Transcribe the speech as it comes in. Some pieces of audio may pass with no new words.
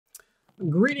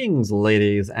Greetings,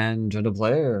 ladies and gentle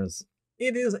players.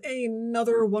 It is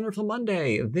another wonderful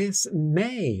Monday, this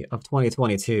May of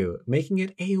 2022, making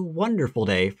it a wonderful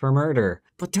day for murder.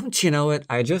 But don't you know it,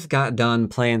 I just got done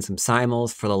playing some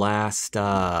Simals for the last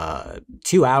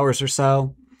 2 hours or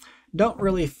so. Don't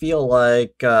really feel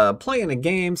like playing a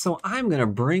game, so I'm gonna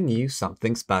bring you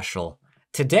something special.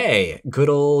 Today, good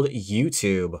old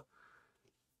YouTube.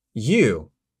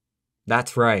 You,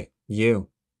 that's right, you.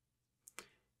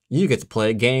 You get to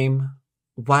play a game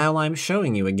while I'm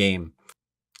showing you a game.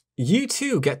 You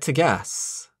too get to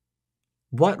guess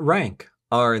what rank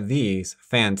are these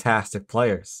fantastic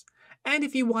players. And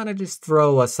if you want to just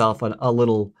throw yourself a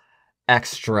little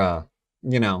extra,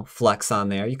 flex on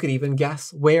there, you could even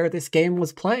guess where this game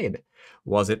was played.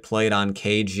 Was it played on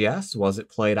KGS? Was it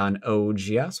played on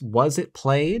OGS? Was it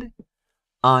played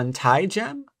on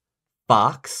TyGem,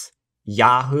 Fox,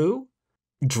 Yahoo,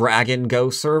 Dragon Go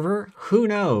server? Who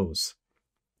knows?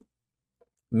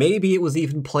 Maybe it was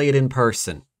even played in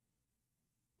person.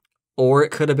 Or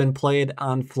it could have been played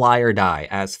on Fly or Die,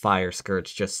 as Fire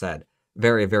Scourge just said.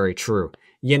 Very, very true.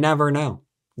 You never know.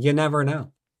 You never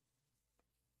know.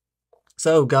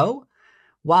 So Go,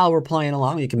 while we're playing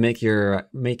along, you can make your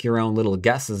own little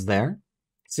guesses there.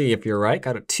 See if you're right.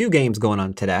 Got 2 games going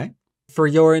on today for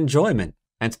your enjoyment.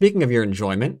 And speaking of your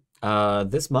enjoyment,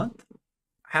 this month,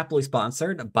 happily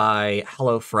sponsored by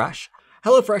HelloFresh.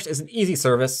 HelloFresh is an easy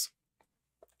service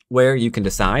where you can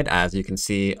decide, as you can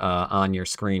see on your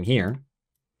screen here,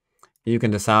 you can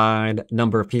decide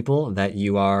number of people that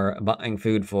you are buying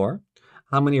food for,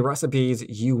 how many recipes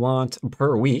you want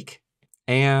per week,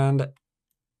 and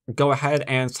go ahead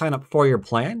and sign up for your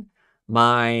plan.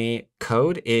 My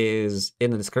code is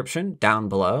in the description down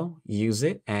below. Use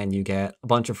it and you get a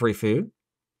bunch of free food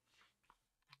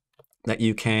that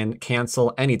you can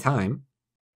cancel anytime.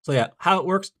 So yeah, how it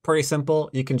works, pretty simple.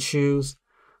 You can choose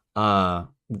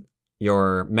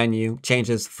your menu,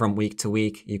 changes from week to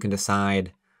week. You can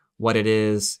decide what it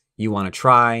is you want to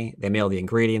try. They mail the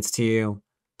ingredients to you.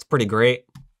 It's pretty great.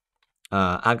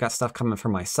 I've got stuff coming for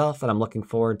myself that I'm looking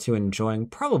forward to enjoying,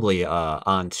 probably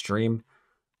on stream.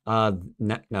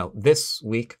 No, this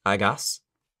week, I guess.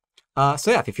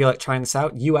 So yeah, if you feel like trying this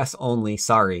out, US only,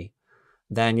 sorry.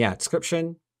 Then yeah,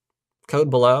 description, code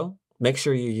below. Make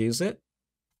sure you use it.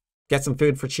 Get some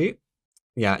food for cheap.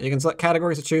 Yeah, you can select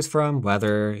categories to choose from,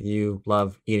 whether you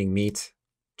love eating meat,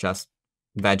 just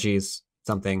veggies,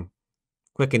 something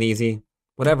quick and easy.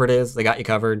 Whatever it is, they got you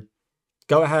covered.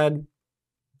 Go ahead,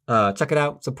 check it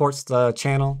out, supports the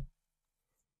channel.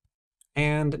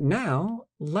 And now,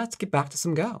 let's get back to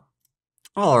some Go.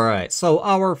 Alright, so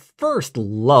our first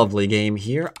lovely game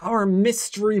here, our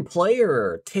mystery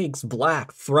player takes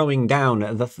black, throwing down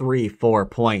the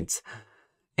 3-4 points.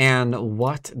 And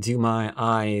what do my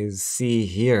eyes see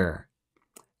here?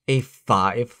 A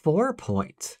 5-4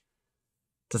 point.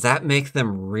 Does that make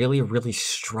them really, really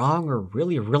strong or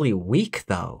really, really weak,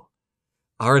 though?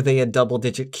 Are they a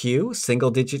double-digit Q,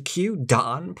 single-digit Q,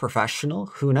 Don, professional?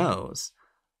 Who knows?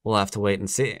 We'll have to wait and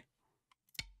see.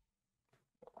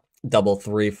 Double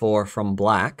 3-4 from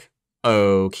black.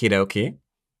 Okie dokie.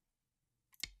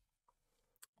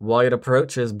 White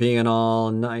approaches being all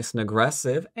nice and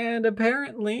aggressive, and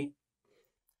apparently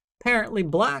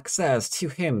black says to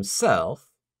himself,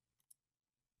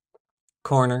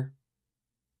 corner,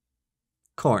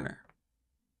 corner.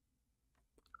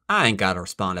 I ain't gotta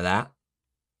respond to that.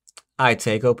 I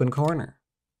take open corner.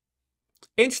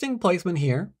 Interesting placement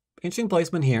here. Interesting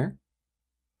placement here.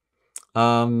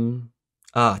 Don't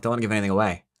want to give anything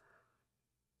away.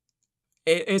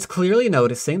 It's clearly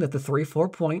noticing that the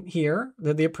 3-4 point here,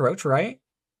 the approach, right,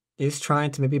 is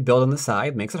trying to maybe build on the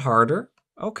side, makes it harder.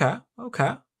 Okay,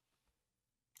 okay.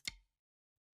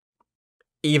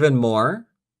 Even more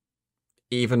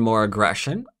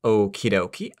aggression. Okie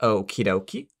dokie, okie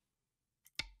dokie.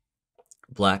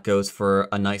 Black goes for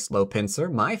a nice low pincer.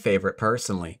 My favorite,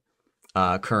 personally,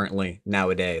 currently,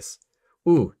 nowadays.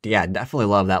 Ooh, yeah, definitely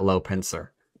love that low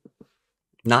pincer.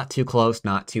 Not too close,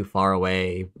 not too far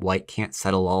away. White can't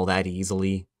settle all that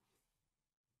easily.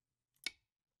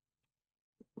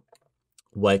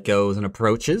 White goes and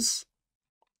approaches.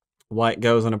 White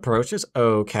goes and approaches.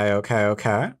 Okay, okay,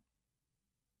 okay.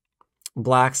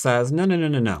 Black says, no, no, no,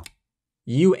 no, no.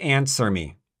 You answer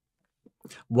me.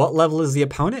 What level is the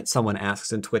opponent? Someone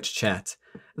asks in Twitch chat.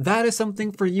 That is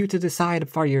something for you to decide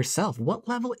for yourself. What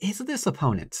level is this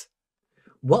opponent?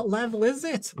 What level is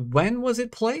it? When was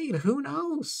it played? Who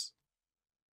knows?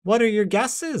 What are your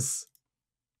guesses?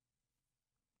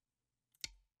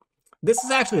 This is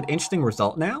actually an interesting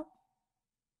result now.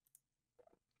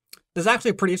 This is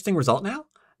actually a pretty interesting result now,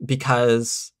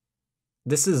 because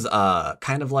This is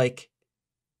kind of like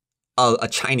a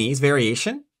Chinese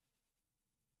variation.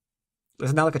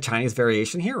 Isn't that like a Chinese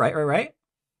variation here? Right.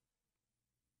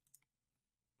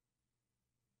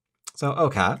 So,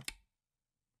 okay.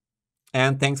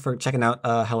 And thanks for checking out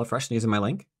HelloFresh and using my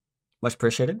link. Much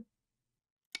appreciated.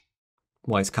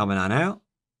 White's coming on out.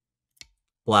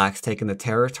 Black's taking the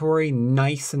territory,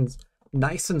 nice and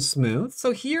smooth.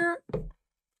 So here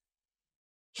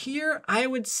I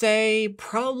would say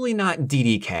probably not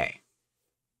DDK.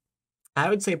 I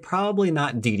would say probably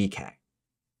not DDK.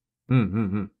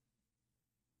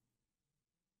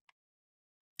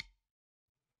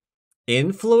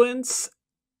 Influence.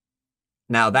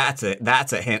 Now that's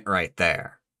a hint right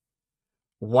there.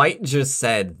 White just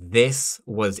said this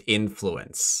was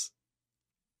influence.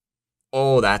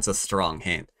 Oh, that's a strong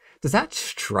hint. Does that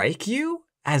strike you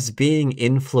as being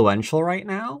influential right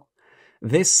now?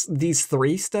 These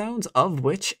 3 stones, of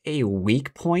which a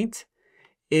weak point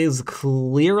is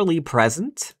clearly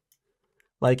present.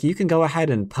 Like, you can go ahead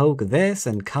and poke this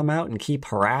and come out and keep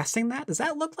harassing that. Does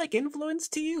that look like influence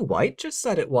to you? White just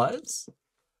said it was.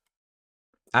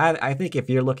 I think if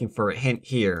you're looking for a hint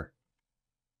here,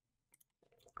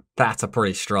 that's a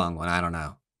pretty strong one. I don't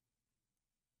know.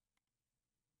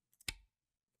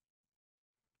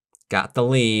 Got the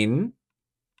lean.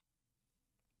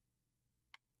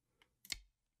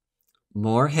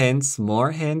 More hints,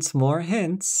 more hints, more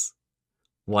hints.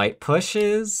 White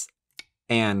pushes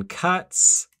and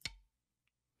cuts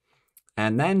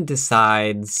and then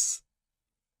decides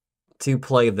to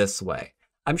play this way.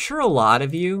 I'm sure a lot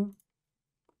of you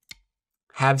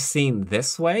have seen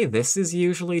this way. This is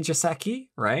usually Joseki,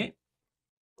 right?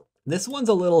 This one's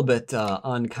a little bit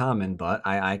uncommon, but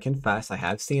I confess I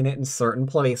have seen it in certain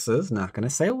places. Not going to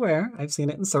say where. I've seen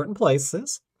it in certain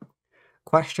places.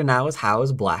 Question now is, how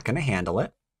is Black going to handle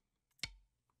it?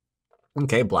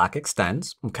 Okay, Black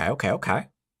extends. Okay.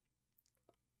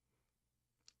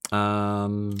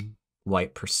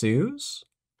 White pursues.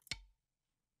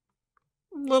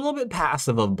 A little bit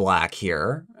passive of Black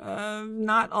here.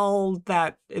 Not all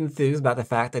that enthused about the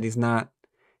fact that he's not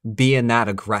being that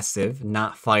aggressive,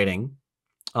 not fighting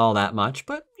all that much,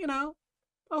 but, you know,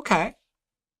 okay.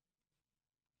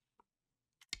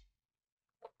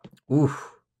 Ooh,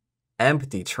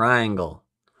 empty triangle.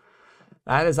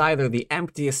 That is either the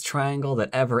emptiest triangle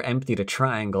that ever emptied a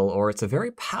triangle, or it's a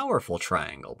very powerful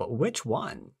triangle, but which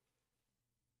one?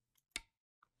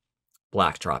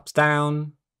 Black drops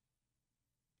down.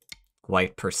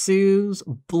 White pursues.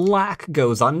 Black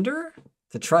goes under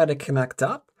to try to connect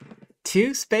up.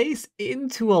 2 space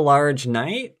into a large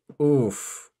knight.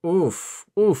 Oof.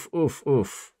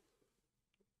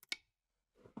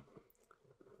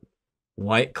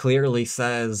 White clearly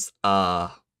says,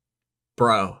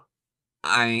 bro,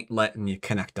 I ain't letting you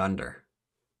connect under.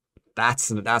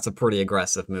 That's a pretty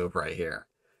aggressive move right here.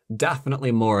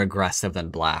 Definitely more aggressive than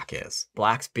Black is.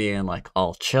 Black's being like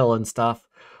all chill and stuff.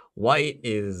 White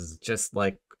is just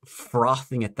like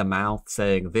frothing at the mouth,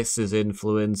 saying, this is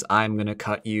influence, I'm gonna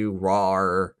cut you,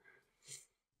 rawr.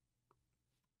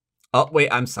 Oh, wait,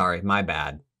 I'm sorry, my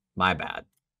bad.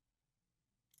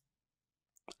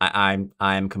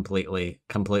 I'm completely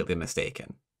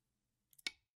mistaken.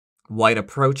 White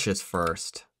approaches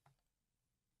first.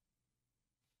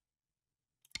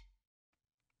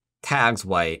 Tags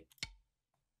White.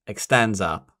 Extends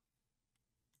up.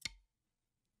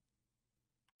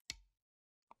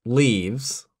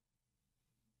 Leaves.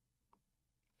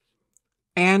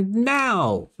 And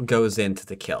now goes into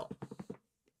the kill.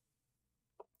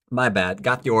 My bad.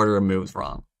 Got the order of moves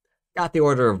wrong. Got the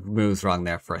order of moves wrong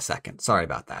there for a second. Sorry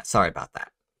about that.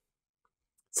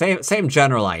 Same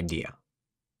general idea.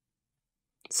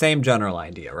 Same general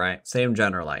idea, right? Same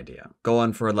general idea.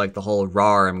 Going for like the whole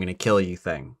rawr, I'm gonna kill you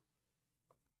thing.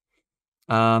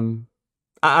 I'm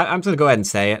just gonna go ahead and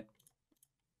say it.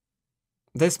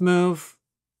 This move,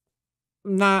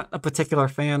 not a particular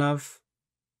fan of.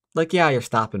 Like, yeah, you're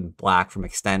stopping Black from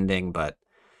extending, but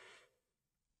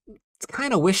it's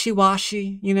kind of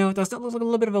wishy-washy, you know? Doesn't it look like a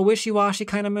little bit of a wishy-washy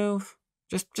kind of move?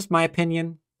 Just my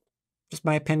opinion.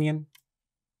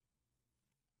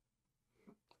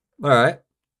 All right.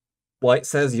 White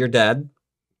says you're dead.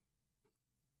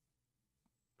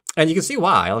 And you can see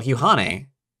why. Like, Yuhane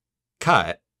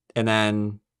cut, and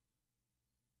then,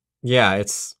 yeah,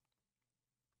 it's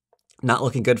not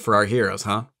looking good for our heroes,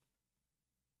 huh?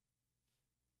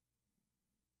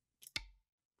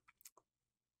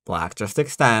 Black just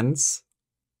extends.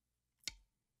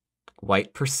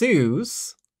 White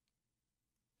pursues.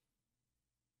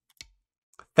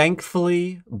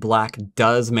 Thankfully, Black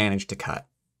does manage to cut.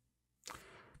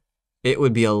 It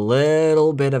would be a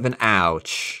little bit of an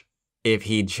ouch if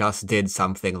he just did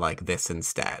something like this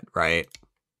instead, right?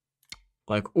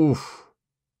 Like, oof.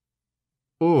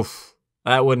 Oof.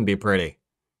 That wouldn't be pretty.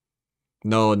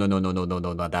 No, no, no, no, no, no,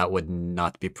 no, no. That would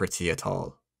not be pretty at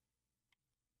all.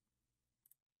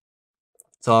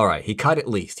 So, alright. He cut at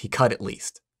least. He cut at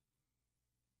least.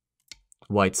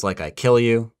 White's like, I kill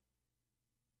you.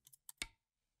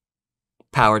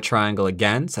 Power triangle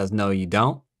again. Says, no, you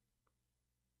don't.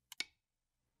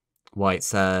 White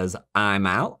says, I'm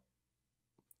out.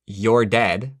 You're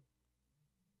dead.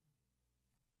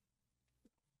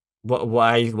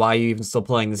 Why are you even still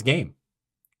playing this game?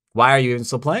 Why are you even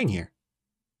still playing here?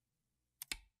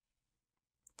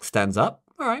 Extends up.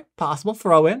 All right, possible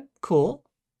throw in. Cool.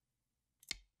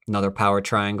 Another power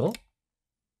triangle.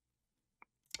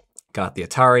 Got the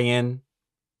Atari in.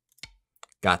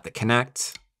 Got the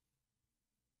connect.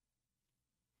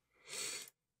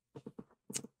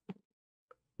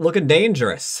 Looking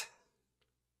dangerous.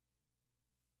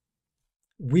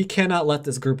 We cannot let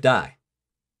this group die.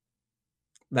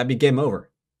 That'd be game over.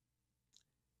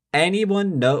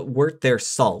 Anyone worth their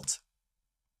salt.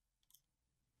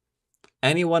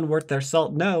 Anyone worth their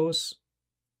salt knows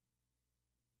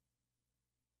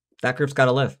that group's got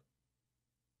to live.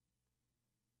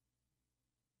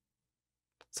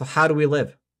 So how do we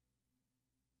live?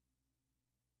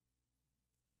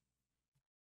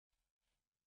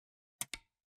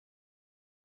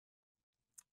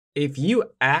 If you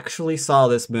actually saw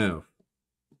this move,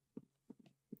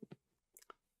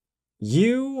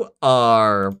 you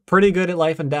are pretty good at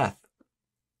life and death.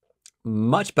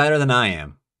 Much better than I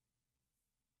am.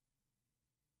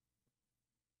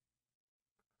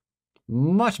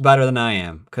 Much better than I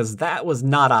am, because that was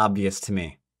not obvious to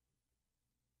me.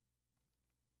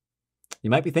 You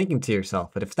might be thinking to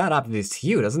yourself, but if it's not obvious to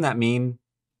you, doesn't that mean...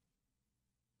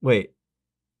 Wait,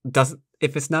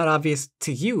 if it's not obvious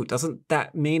to you, doesn't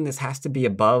that mean this has to be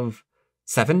above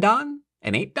 7 Dan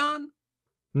and 8 Dan?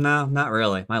 No, not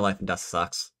really. My life and death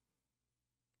sucks.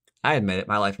 I admit it,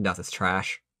 my life and death is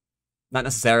trash. Not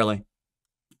necessarily.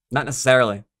 Not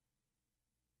necessarily.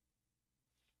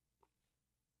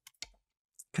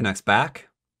 Connects back.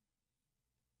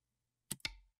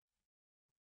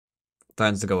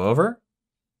 Threatens to go over.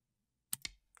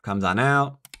 Comes on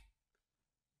out.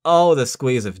 Oh, the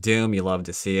squeeze of doom. You love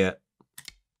to see it.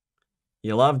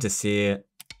 You love to see it.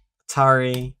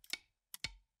 Atari.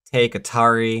 Take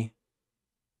Atari.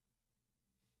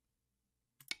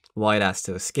 White has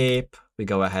to escape. We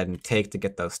go ahead and take to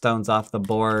get those stones off the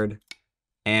board.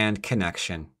 And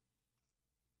connection.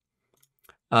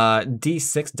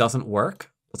 D6 doesn't work.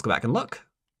 Let's go back and look.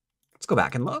 Let's go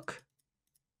back and look.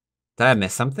 Did I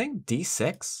miss something?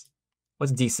 D6?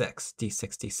 What's D6?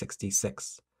 D6,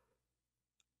 D6,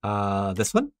 D6.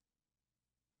 This one?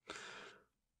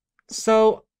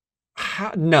 So,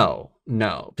 no,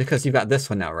 because you've got this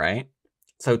one now, right?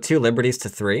 So 2 liberties to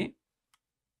 3.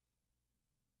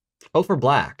 Oh, for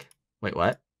black. Wait,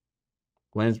 what?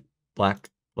 When is black?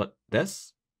 What,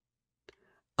 this?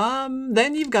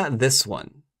 Then you've got this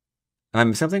one. Am I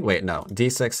missing something? Wait, no.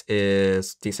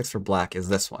 D6 for black is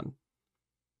this one.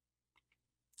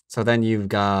 So then you've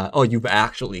got, oh, you've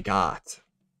actually got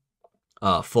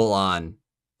a full-on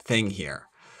thing here.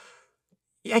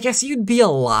 I guess you'd be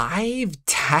alive,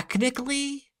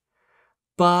 technically,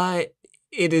 but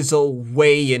it is a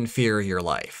way inferior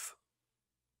life.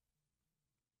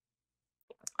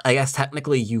 I guess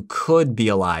technically you could be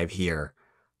alive here,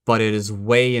 but it is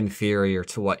way inferior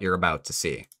to what you're about to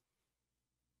see.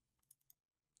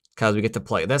 Because we get to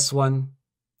play this one,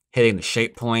 hitting the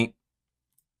shape point.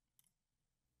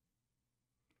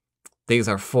 These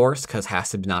are forced because has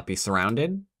to not be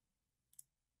surrounded.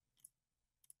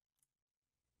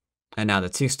 And now the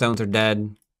 2 stones are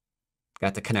dead.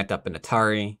 Got to connect up in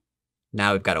Atari.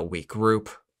 Now we've got a weak group.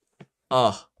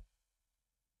 Oh.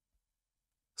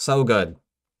 So good.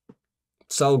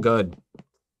 So good.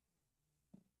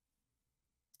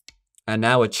 And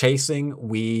now with chasing,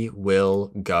 we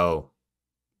will go.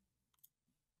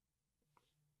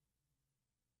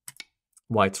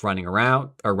 White's running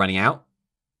out.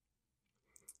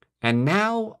 And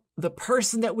now the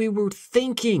person that we were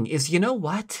thinking is, you know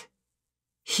what?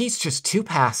 He's just too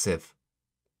passive.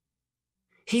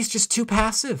 He's just too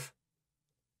passive.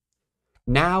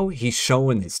 Now he's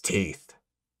showing his teeth.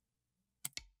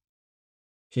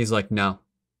 He's like, no.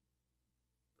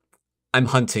 I'm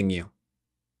hunting you.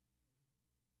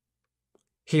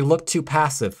 He looked too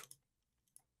passive.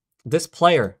 This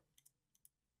player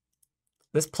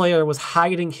was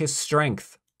hiding his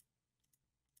strength.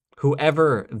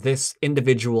 Whoever this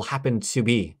individual happened to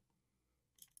be.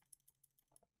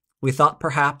 We thought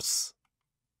perhaps,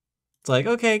 it's like,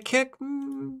 okay, kick,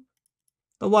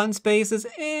 The one space is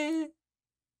eh.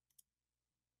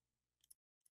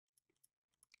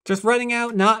 Just running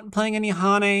out, not playing any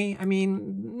Hane. I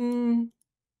mean,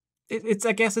 it's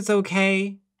I guess it's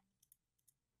okay.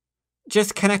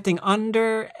 Just connecting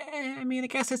under, I mean, I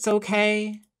guess it's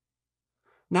okay.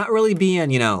 Not really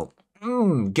being, you know,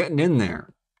 getting in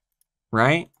there,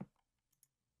 right?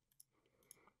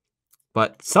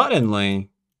 But suddenly,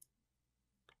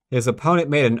 his opponent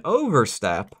made an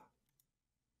overstep,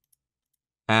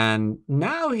 and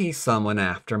now he's someone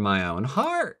after my own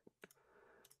heart.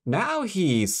 Now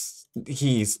he's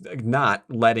not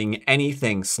letting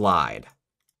anything slide.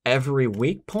 Every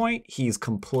weak point, he's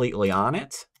completely on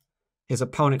it. His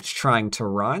opponent's trying to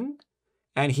run,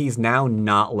 and he's now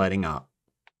not letting up.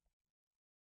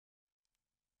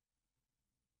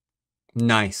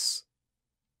 Nice.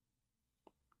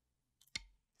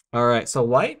 All right, so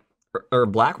white, or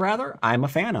black rather, I'm a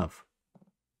fan of.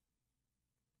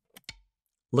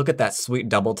 Look at that sweet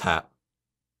double tap.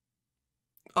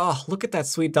 Oh, look at that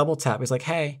sweet double tap. He's like,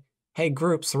 hey,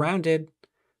 group, surrounded,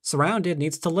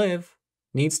 needs to live.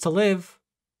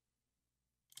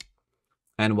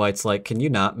 And white's like, can you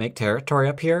not make territory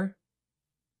up here?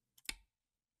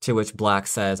 To which black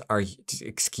says,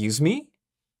 excuse me?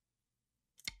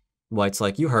 White's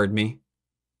like, you heard me.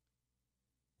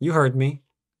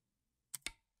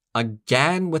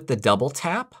 Again with the double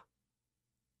tap?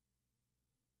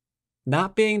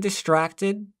 Not being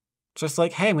distracted. Just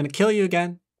like, hey, I'm going to kill you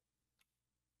again.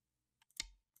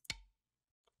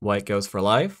 White goes for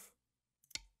life.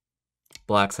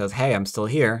 Black says, hey, I'm still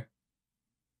here.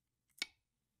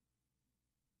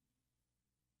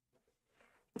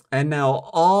 And now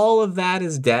all of that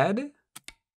is dead.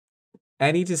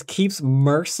 And he just keeps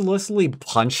mercilessly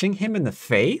punching him in the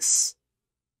face?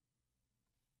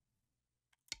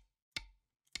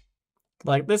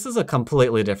 Like, this is a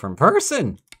completely different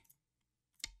person.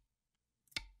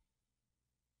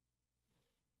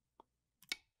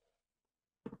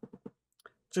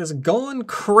 Just going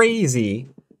crazy,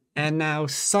 and now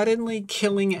suddenly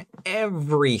killing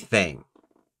everything.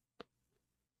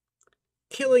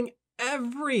 Killing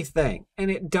everything. And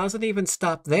it doesn't even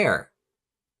stop there.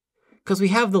 Because we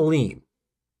have the lean.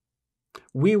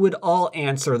 We would all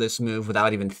answer this move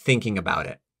without even thinking about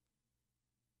it.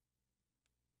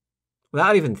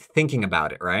 Without even thinking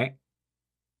about it, right?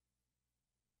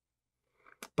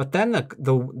 But then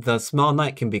the small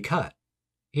knight can be cut.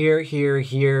 Here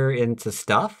into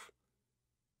stuff.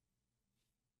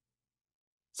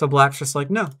 So black's just like,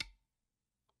 no.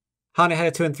 Hane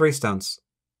had 2 and 3 stones.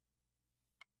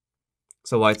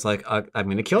 So white's like, I'm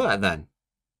going to kill that then.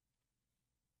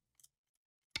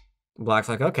 Black's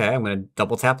like, okay, I'm going to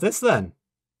double tap this then.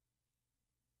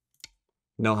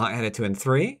 No Hane had 2 and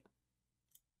 3.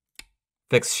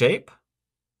 Fix shape.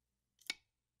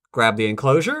 Grab the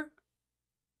enclosure.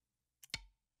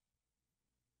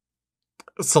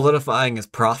 Solidifying his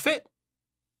profit.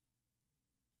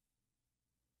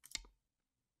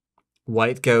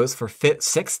 White goes for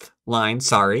 6th line,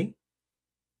 sorry.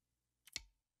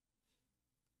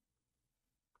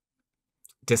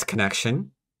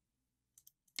 Disconnection.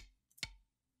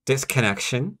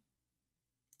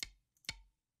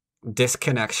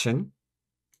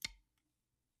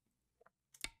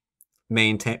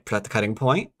 Maintain, protect the cutting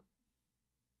point.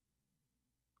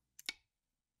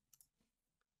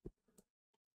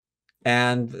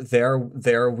 And there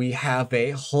we have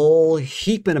a whole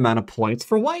heaping amount of points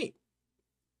for white.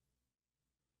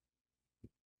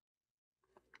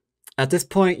 At this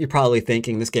point, you're probably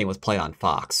thinking this game was played on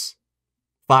Fox.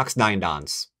 Fox 9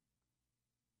 Dons.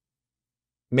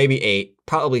 Maybe 8.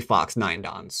 Probably Fox 9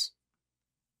 Dons.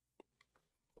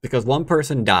 Because one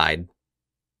person died.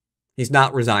 He's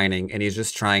not resigning, and he's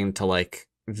just trying to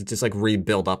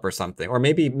rebuild up or something. Or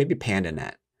maybe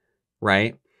PandaNet,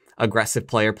 right? Aggressive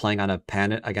player playing on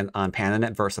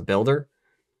PandaNet versus a builder.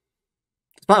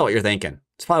 It's probably what you're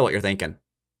thinking.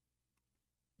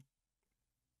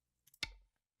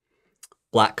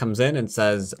 Black comes in and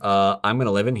says, I'm going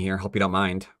to live in here. Hope you don't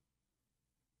mind.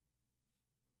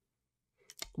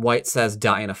 White says,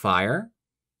 die in a fire.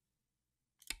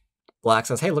 Black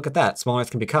says, hey, look at that. Small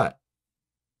knights can be cut.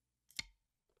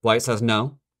 White says,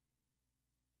 no.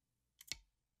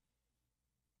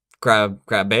 Grab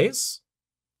base.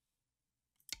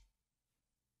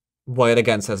 White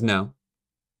again says, no.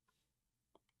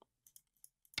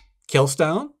 Kill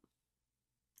stone.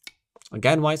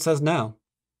 Again, white says, no.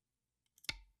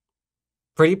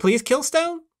 Pretty please kill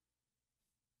stone?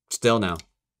 Still no.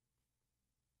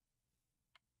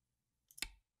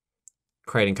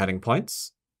 Creating cutting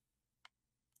points.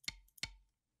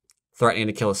 Threatening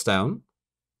to kill a stone.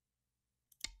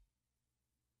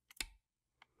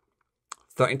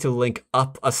 Starting to link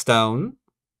up a stone.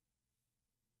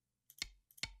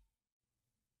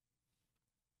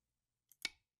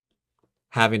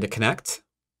 Having to connect.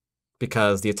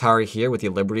 Because the Atari here with the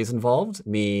liberties involved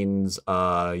means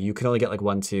you can only get like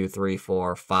 1, 2, 3,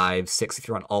 4, 5, 6 if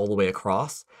you run all the way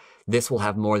across. This will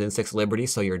have more than 6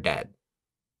 liberties, so you're dead.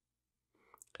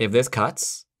 If this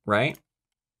cuts, right?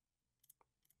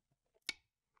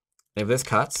 If this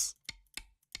cuts,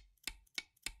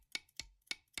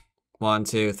 1,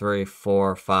 2, 3,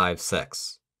 4, 5,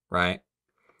 6, right?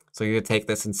 So you could take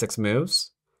this in 6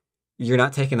 moves. You're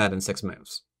not taking that in 6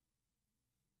 moves.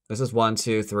 This is 1,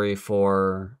 2, 3,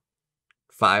 4,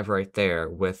 5 right there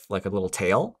with like a little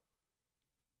tail,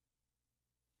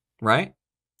 right?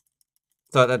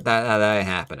 So that ain't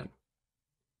happening.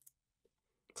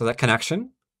 So that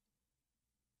connection,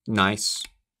 nice.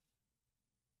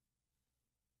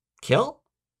 Kill?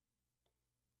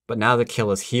 But now the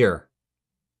kill is here,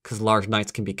 because large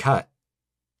knights can be cut.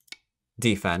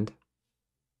 Defend.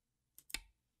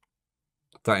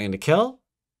 Threatening to kill.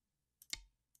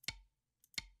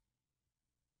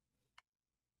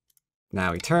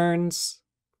 Now he turns.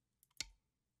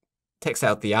 Takes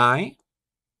out the eye.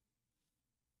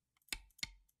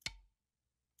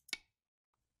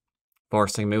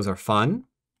 Forcing moves are fun.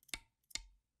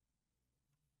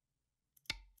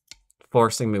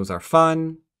 Forcing moves are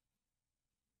fun.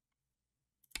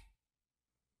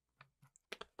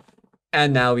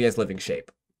 And now he has living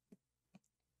shape.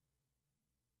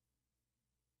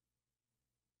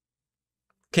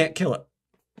 Can't kill it.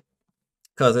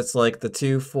 Because it's like the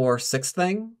 2, 4, 6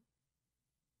 thing.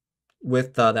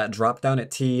 With that drop down at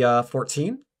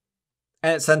T14.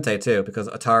 And it's Sente too, because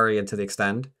Atari into the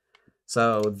extend.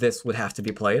 So this would have to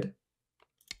be played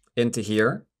into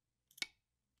here.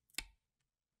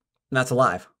 And that's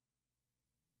alive.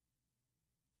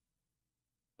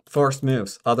 Forced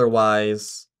moves.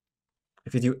 Otherwise,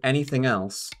 if you do anything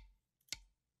else,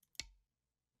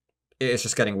 it's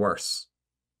just getting worse.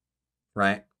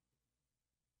 Right?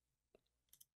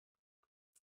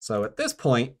 So at this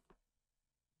point,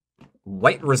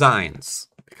 white resigns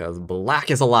because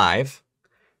black is alive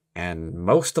and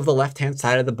most of the left-hand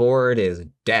side of the board is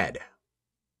dead.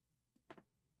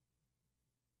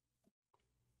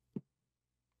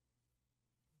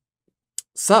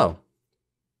 So,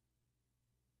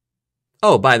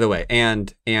 oh, by the way,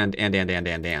 and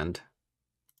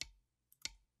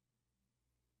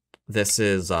this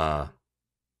is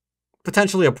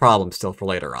potentially a problem still for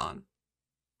later on.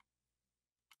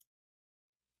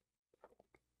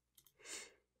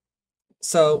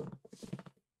 So,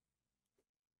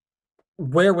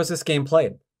 where was this game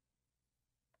played?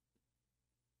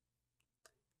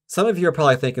 Some of you are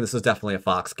probably thinking this is definitely a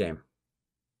Fox game.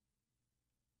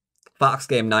 Fox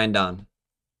game 9-dan.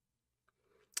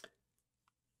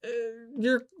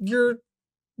 You're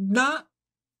not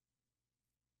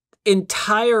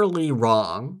entirely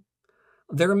wrong.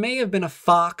 There may have been a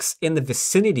Fox in the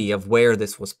vicinity of where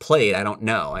this was played. I don't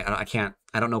know.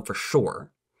 I don't know for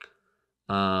sure.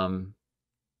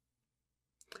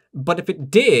 But if it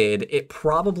did, it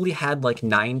probably had like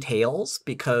 9 tails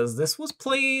because this was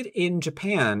played in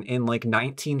Japan in like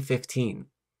 1915.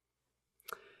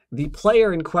 The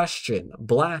player in question,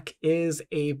 black, is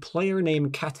a player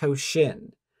named Kato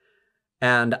Shin.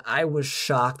 And I was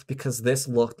shocked because this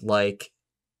looked like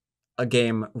a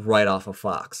game right off of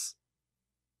Fox.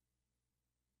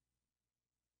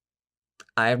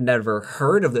 I have never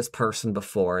heard of this person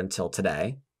before until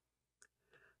today.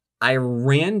 I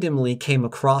randomly came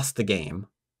across the game,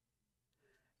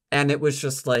 and it was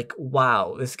just like,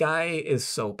 wow, this guy is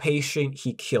so patient.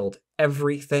 He killed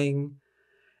everything,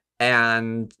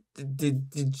 and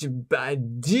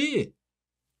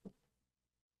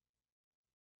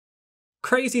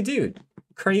crazy dude.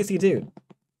 Crazy dude.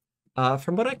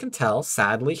 From what I can tell,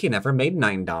 sadly, he never made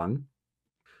 9-dan.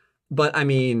 But, I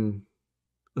mean,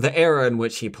 the era in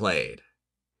which he played,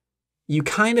 you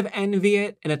kind of envy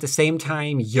it, and at the same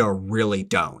time, you really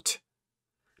don't.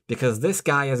 Because this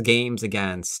guy has games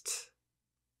against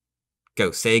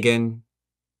Go Seigen.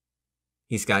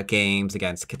 He's got games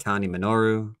against Kitani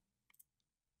Minoru.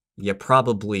 You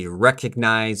probably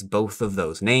recognize both of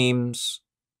those names.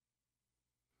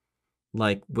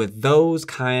 Like, with those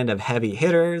kind of heavy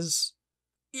hitters,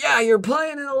 yeah, you're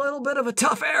playing in a little bit of a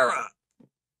tough era.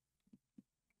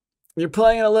 You're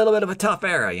playing in a little bit of a tough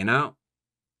era, you know?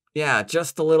 Yeah,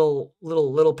 just a little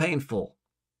painful.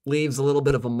 Leaves a little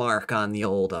bit of a mark on the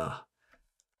old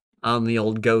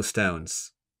Go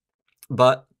stones.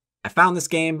 But I found this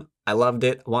game. I loved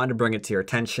it. I wanted to bring it to your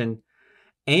attention.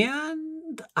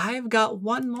 And I've got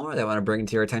one more that I want to bring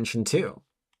to your attention too.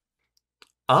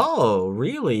 Oh,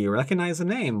 really? You recognize the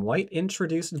name. White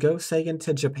introduced Go Seigen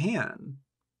to Japan.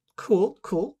 Cool,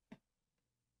 cool.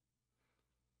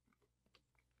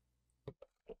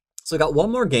 So we got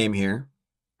one more game here.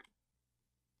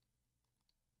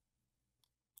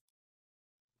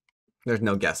 There's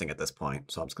no guessing at this point,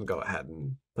 so I'm just gonna go ahead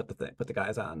and put the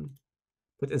guys on.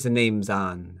 Put the names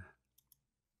on.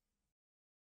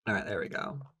 All right, there we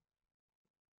go.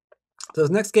 So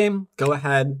this next game, go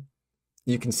ahead.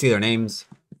 You can see their names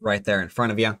right there in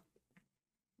front of you.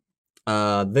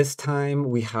 This time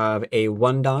we have a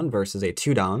 1-dan versus a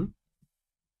 2-dan.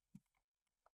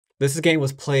 This game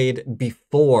was played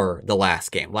before the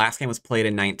last game. Last game was played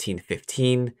in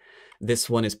 1915. This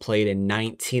one is played in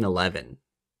 1911.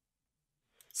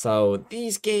 So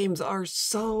these games are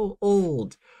so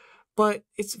old, but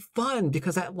it's fun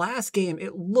because that last game,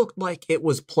 it looked like it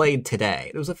was played today.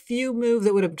 There was a few moves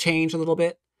that would have changed a little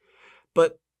bit,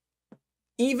 but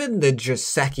even the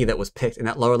Joseki that was picked in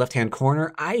that lower left-hand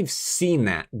corner, I've seen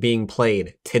that being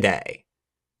played today.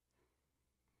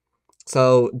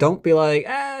 So don't be like,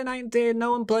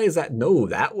 no one plays that. No,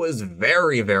 that was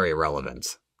very, very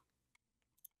relevant.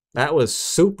 That was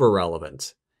super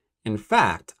relevant. In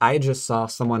fact, I just saw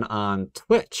someone on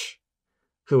Twitch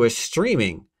who was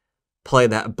streaming play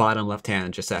that bottom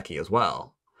left-hand Joseki as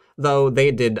well. Though they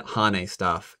did Hane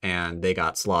stuff and they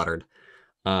got slaughtered.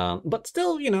 But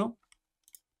still, you know.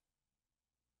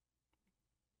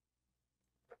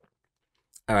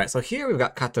 All right, so here we've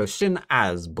got Kato Shin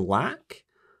as black,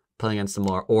 playing against a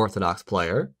more orthodox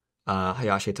player,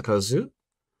 Hayashi Tokozu,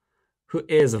 who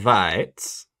is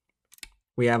white.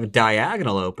 We have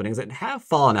diagonal openings that have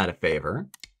fallen out of favor.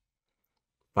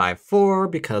 5-4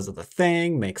 because of the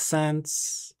thing, makes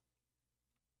sense.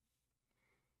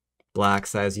 Black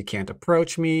says you can't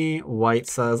approach me. White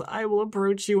says I will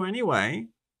approach you anyway.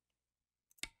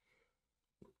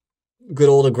 Good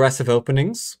old aggressive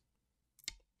openings.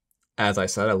 As I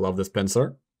said, I love this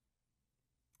pincer.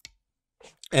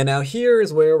 And now here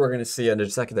is where we're going to see in a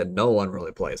second that no one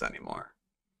really plays anymore.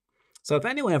 So if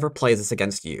anyone ever plays this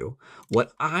against you,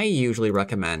 what I usually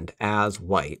recommend as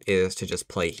white is to just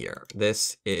play here.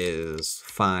 This is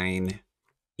fine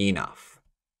enough.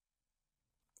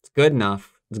 It's good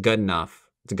enough. It's good enough.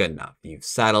 It's good enough. You've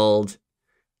settled.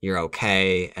 You're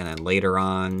okay. And then later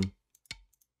on,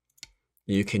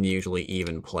 you can usually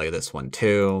even play this one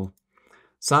too.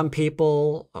 Some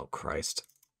people, oh Christ,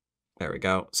 there we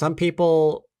go. Some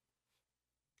people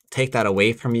take that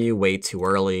away from you way too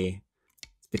early.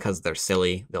 It's because they're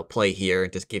silly. They'll play here,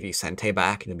 just give you Sente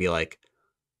back, and be like,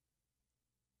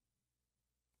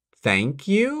 thank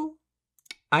you,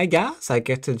 I guess. I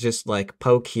get to just like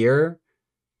poke here,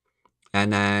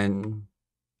 and then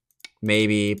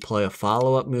maybe play a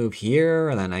follow-up move here,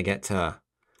 and then I get to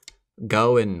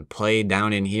go and play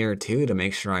down in here too to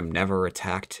make sure I'm never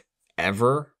attacked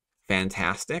ever.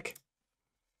 Fantastic.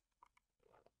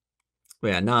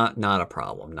 Yeah, not a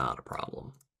problem, not a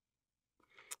problem.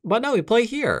 But no, we play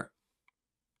here.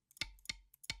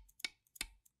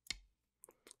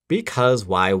 Because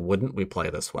why wouldn't we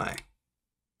play this way?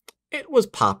 It was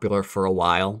popular for a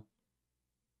while.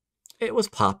 It was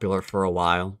popular for a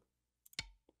while.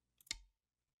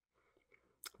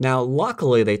 Now,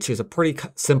 luckily, they choose a pretty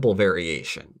simple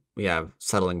variation. We have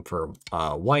settling for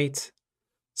white,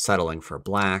 settling for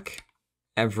black.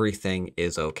 Everything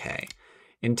is okay.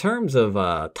 In terms of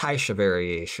Taisha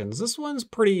variations, this one's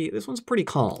pretty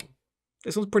calm.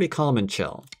 This one's pretty calm and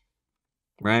chill,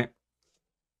 right?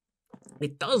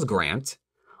 It does grant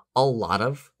a lot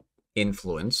of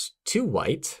influence to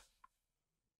white,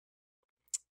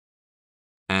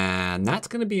 and that's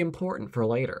going to be important for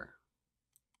later.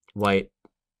 White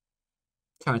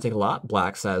trying to take a lot.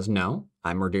 Black says no,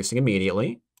 I'm reducing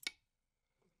immediately.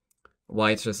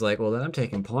 White's just like, well, then I'm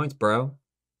taking points, bro.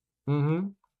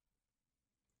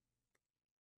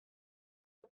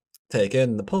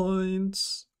 Taking the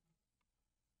points.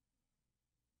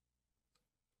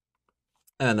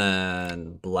 And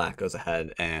then black goes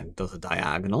ahead and does a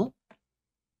diagonal.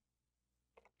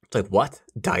 It's like, what?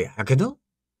 Diagonal?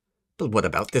 But what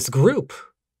about this group?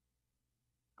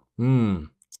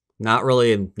 Not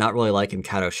really liking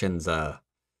Kato Shin's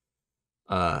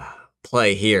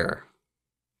play here.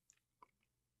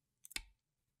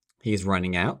 He's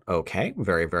running out. Okay,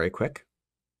 very, very quick.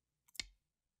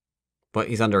 But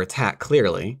he's under attack,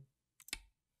 clearly.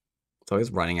 So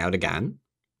he's running out again.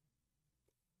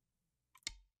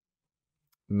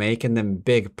 Making them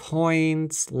big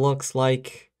points. Looks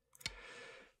like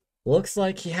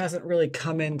he hasn't really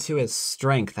come into his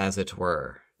strength, as it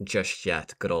were, just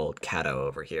yet. Good old Kato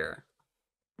over here.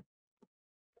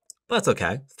 But that's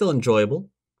okay. Still enjoyable.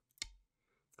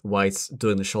 White's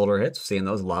doing the shoulder hits. We're seeing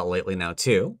those a lot lately now,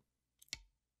 too.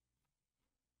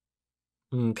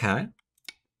 Okay.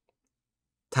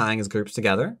 Tying his groups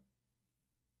together.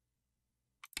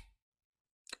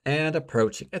 And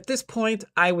approaching. At this point,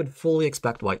 I would fully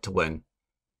expect White to win.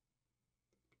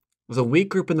 There's a weak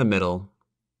group in the middle.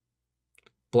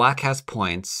 Black has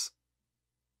points.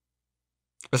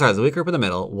 Sorry, there's a weak group in the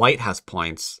middle. White has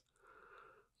points.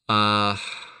 Well,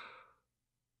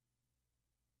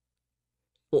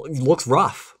 it looks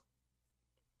rough.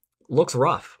 Looks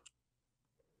rough.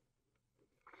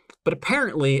 But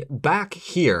apparently, back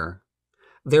here,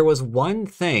 there was one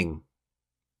thing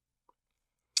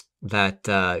that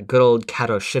good old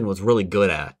Kato Shin was really good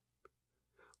at.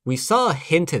 We saw a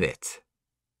hint of it.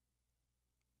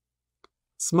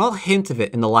 Small hint of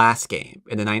it in the last game,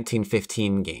 in the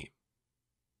 1915 game.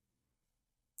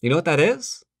 You know what that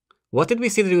is? What did we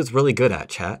see that he was really good at,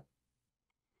 chat?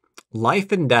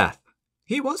 Life and death.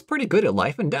 He was pretty good at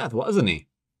life and death, wasn't he?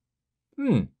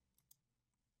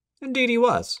 Indeed he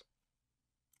was.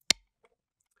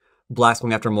 Black's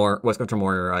going after more, What's going after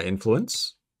more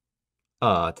influence.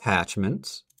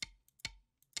 Attachment.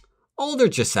 Older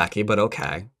Jiseki, but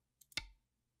okay.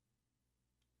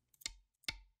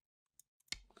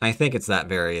 I think it's that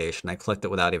variation. I clicked it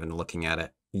without even looking at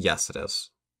it. Yes, it is.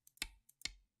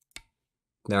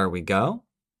 There we go.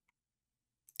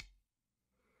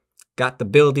 Got the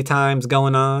buildy times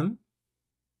going on.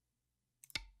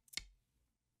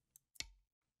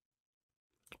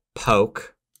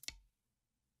 Poke.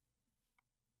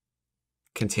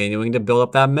 Continuing to build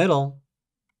up that middle.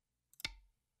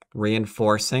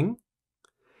 Reinforcing.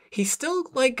 He's still,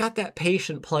 like, got that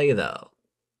patient play, though.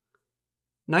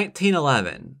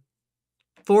 1911.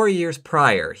 4 years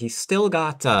prior, he's still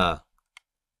got that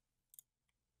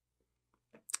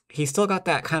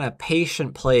kind of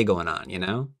patient play going on, you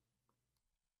know?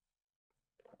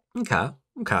 Okay.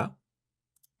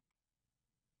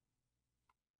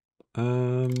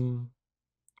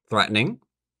 Threatening.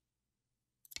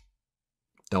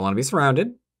 Don't want to be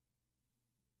surrounded.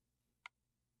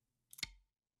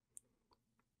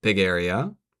 Big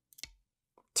area.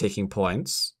 Taking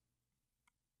points.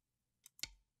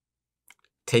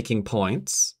 Taking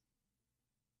points.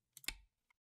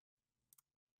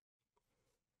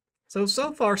 So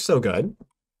far, so good.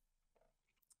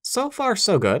 So far,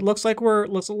 so good. Looks like we're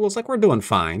doing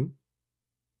fine.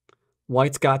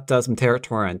 White's got some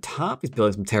territory on top. He's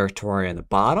building some territory on the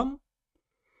bottom.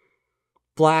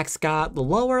 Black's got the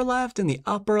lower left and the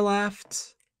upper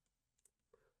left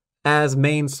as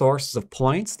main sources of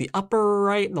points. The upper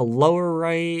right and the lower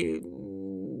right,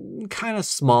 kind of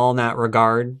small in that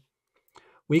regard.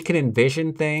 We can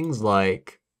envision things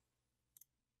like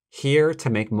here to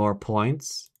make more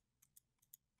points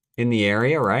in the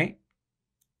area, right?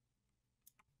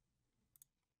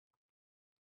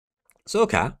 So,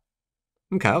 okay.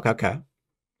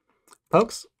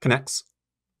 Pokes, connects.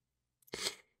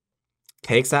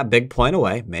 Takes that big point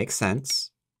away. Makes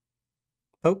sense.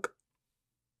 Poke.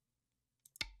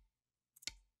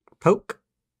 Poke.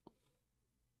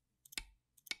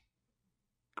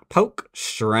 Poke.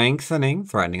 Strengthening.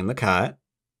 Threatening the cut.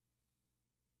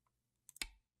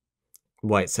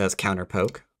 White says counter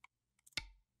poke.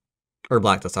 Or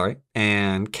black does, sorry.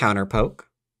 And counter poke.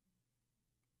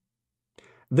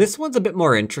 This one's a bit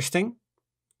more interesting.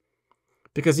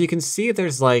 Because you can see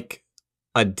there's like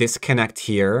a disconnect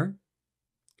here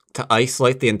to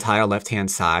isolate the entire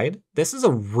left-hand side. This is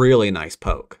a really nice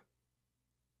poke.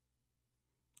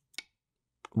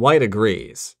 White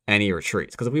agrees, and he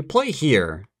retreats. Because if we play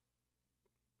here,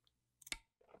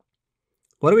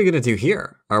 what are we going to do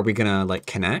here? Are we going to, like,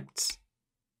 connect?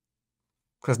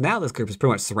 Because now this group is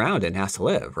pretty much surrounded and has to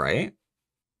live, right?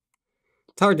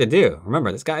 It's hard to do.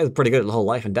 Remember, this guy is pretty good at the whole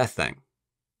life and death thing.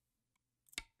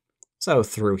 So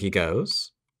through he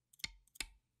goes.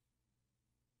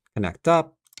 Connect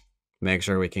up. Make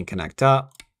sure we can connect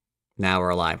up. Now we're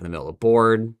alive in the middle of the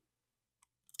board.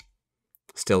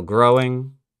 Still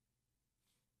growing.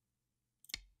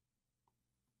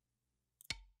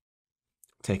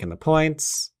 Taking the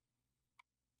points.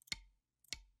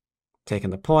 Taking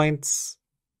the points.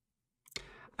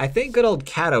 I think good old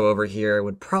Kato over here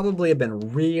would probably have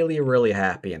been really, really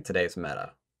happy in today's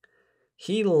meta.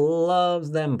 He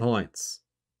loves them points.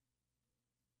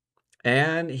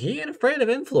 And he ain't afraid of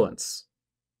influence.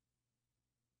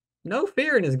 No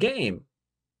fear in his game.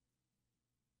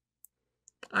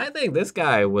 I think this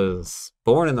guy was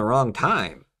born in the wrong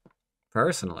time,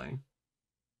 personally.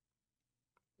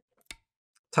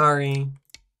 Tari.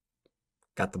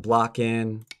 Got the block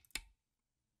in.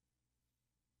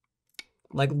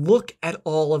 Like, look at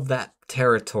all of that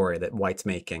territory that White's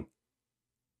making.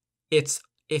 It's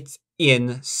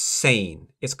insane.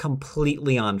 It's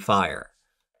completely on fire.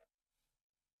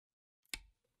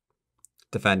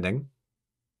 Defending.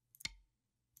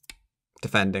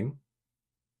 Defending.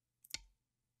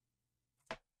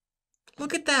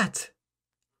 Look at that.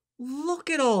 Look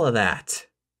at all of that.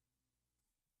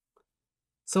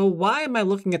 So why am I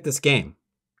looking at this game?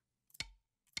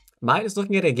 Am I just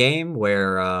looking at a game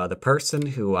where the person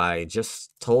who I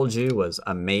just told you was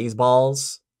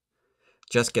amazeballs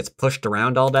just gets pushed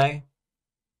around all day?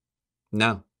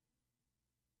 No.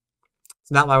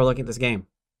 It's not why we're looking at this game.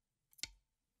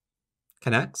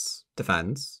 Connects,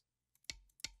 defends,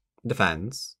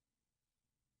 defends.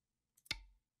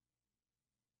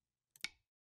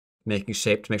 Making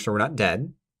shape to make sure we're not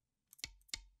dead.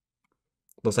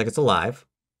 Looks like it's alive.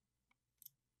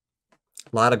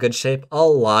 A lot of good shape. A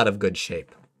lot of good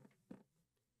shape.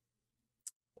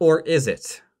 Or is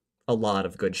it a lot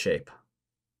of good shape?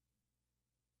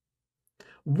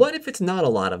 What if it's not a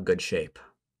lot of good shape?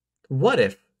 What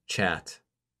if, chat,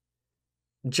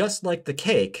 just like the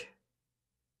cake,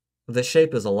 the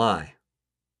shape is a lie?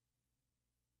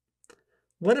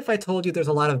 What if I told you there's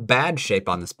a lot of bad shape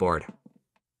on this board?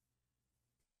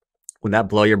 Would that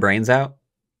blow your brains out?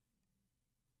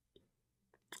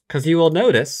 Because you will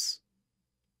notice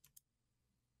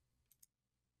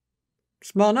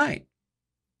small knight.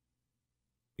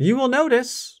 You will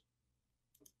notice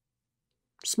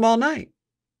small knight.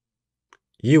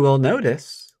 You will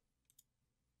notice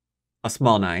a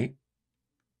small knight.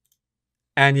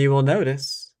 And you will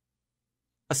notice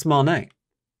a small knight.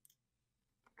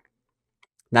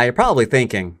 Now you're probably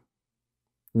thinking,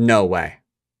 no way.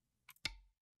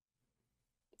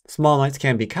 Small knights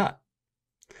can be cut.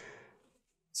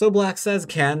 So black says,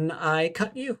 can I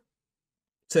cut you?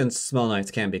 Since small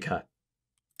knights can be cut.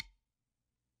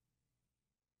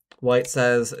 White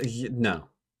says, no,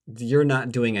 you're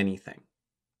not doing anything.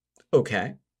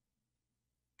 Okay.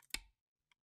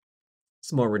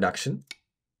 Some more reduction.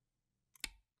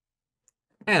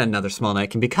 And another small knight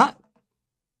can be cut.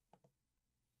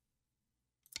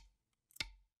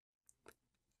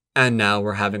 And now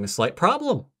we're having a slight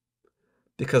problem.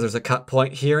 Because there's a cut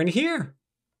point here and here.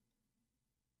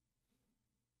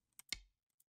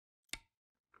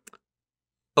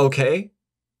 Okay.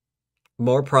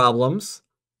 More problems.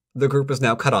 The group is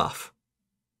now cut off.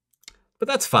 But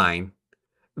that's fine.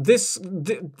 This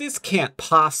can't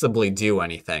possibly do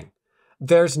anything.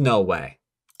 There's no way.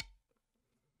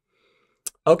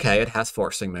 Okay, it has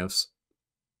forcing moves.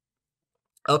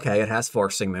 Okay, it has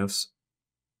forcing moves.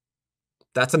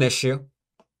 That's an issue.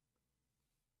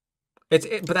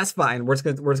 But that's fine. We're just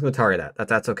gonna target that.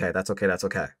 That's okay. That's okay. That's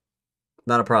okay.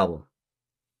 Not a problem.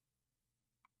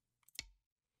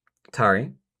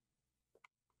 Atari.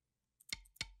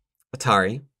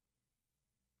 Atari.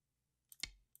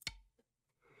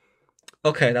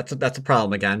 Okay, that's a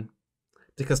problem again,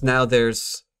 because now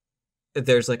there's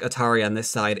like Atari on this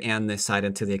side and this side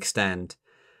into the extend,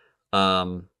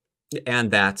 and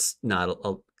that's not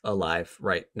alive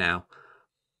right now.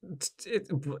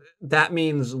 That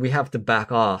means we have to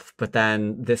back off, but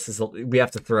then we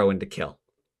have to throw into kill.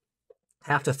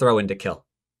 Have to throw into kill.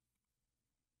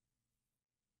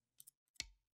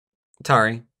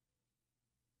 Atari.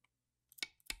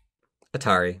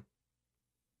 Atari.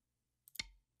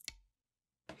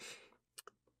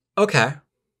 Okay.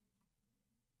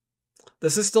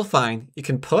 This is still fine. You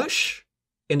can push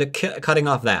into cutting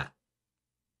off that.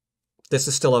 This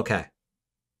is still okay.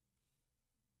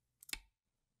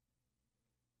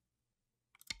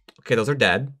 Okay, those are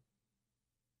dead.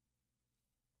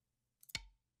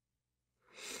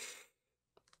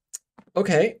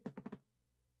 Okay.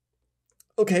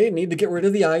 Okay, need to get rid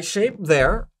of the eye shape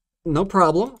there. No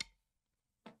problem.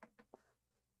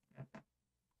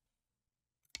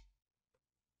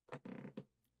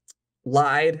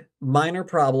 Lied. Minor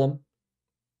problem.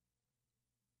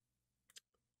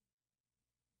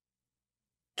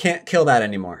 Can't kill that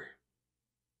anymore.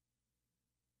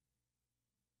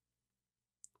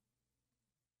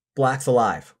 Black's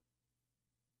alive.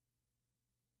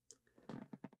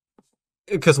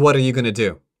 Because what are you going to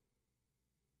do?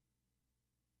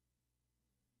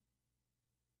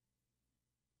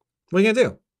 What are you going to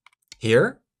do?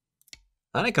 Here?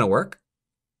 That ain't going to work.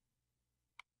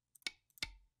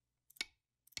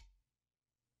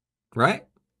 Right?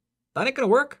 That ain't going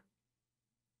to work.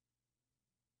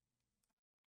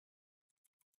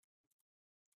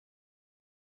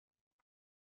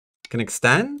 Can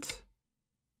extend.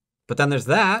 But then there's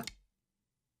that.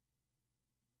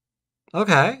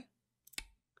 Okay.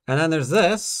 And then there's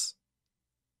this.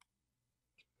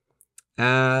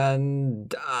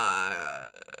 And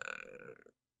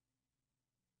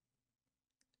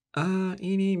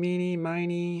Eeny, meeny,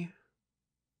 miny.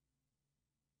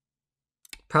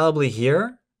 Probably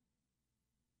here.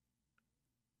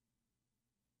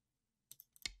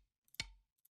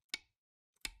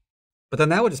 But then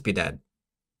that would just be dead.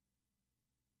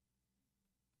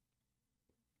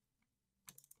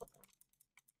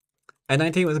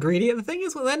 N19 was greedy. The thing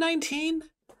is, with N19,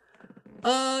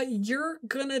 you're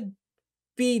gonna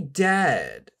be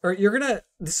dead. Or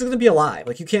this is gonna be alive.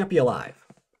 Like, you can't be alive.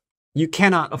 You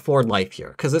cannot afford life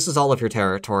here, because this is all of your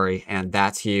territory, and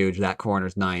that's huge. That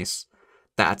corner's nice.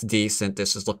 That's decent.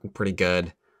 This is looking pretty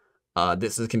good.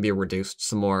 Can be reduced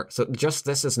some more. So just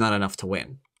this is not enough to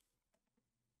win.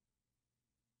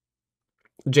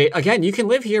 Again, you can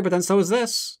live here, but then so is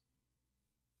this.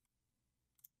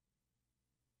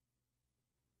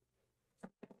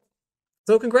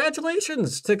 So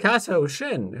congratulations to Kato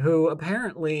Shin, who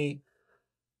apparently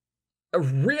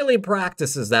really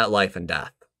practices that life and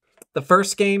death. The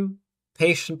first game,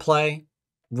 patient play,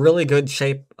 really good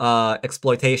shape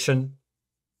exploitation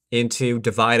into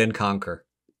divide and conquer.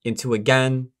 Into,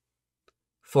 again,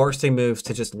 forcing moves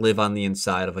to just live on the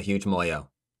inside of a huge Moyo.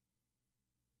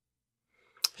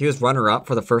 He was runner-up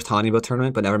for the first Hanibo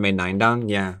tournament, but never made 9 down.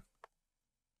 Yeah.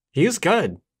 He was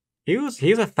good.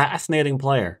 He's a fascinating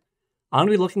player. I'm going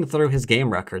to be looking through his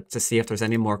game record to see if there's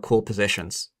any more cool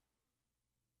positions.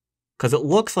 Because it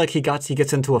looks like he gets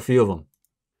into a few of them.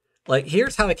 Like,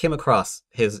 here's how I came across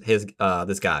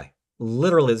this guy.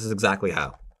 Literally, this is exactly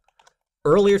how.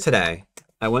 Earlier today,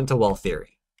 I went to Wall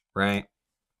Theory, right?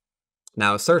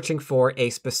 Now, searching for a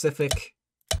specific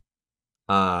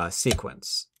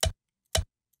sequence,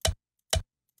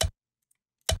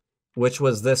 which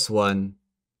was this one,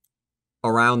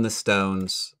 around the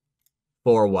stones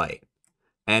for white.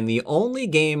 And the only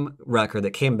game record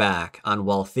that came back on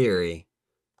Wall Theory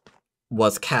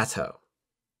was Kato,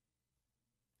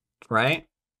 right?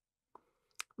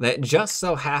 That just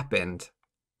so happened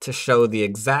to show the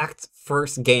exact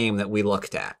first game that we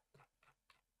looked at.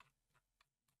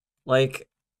 Like,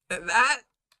 that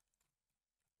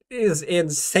is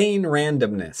insane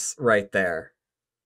randomness right there.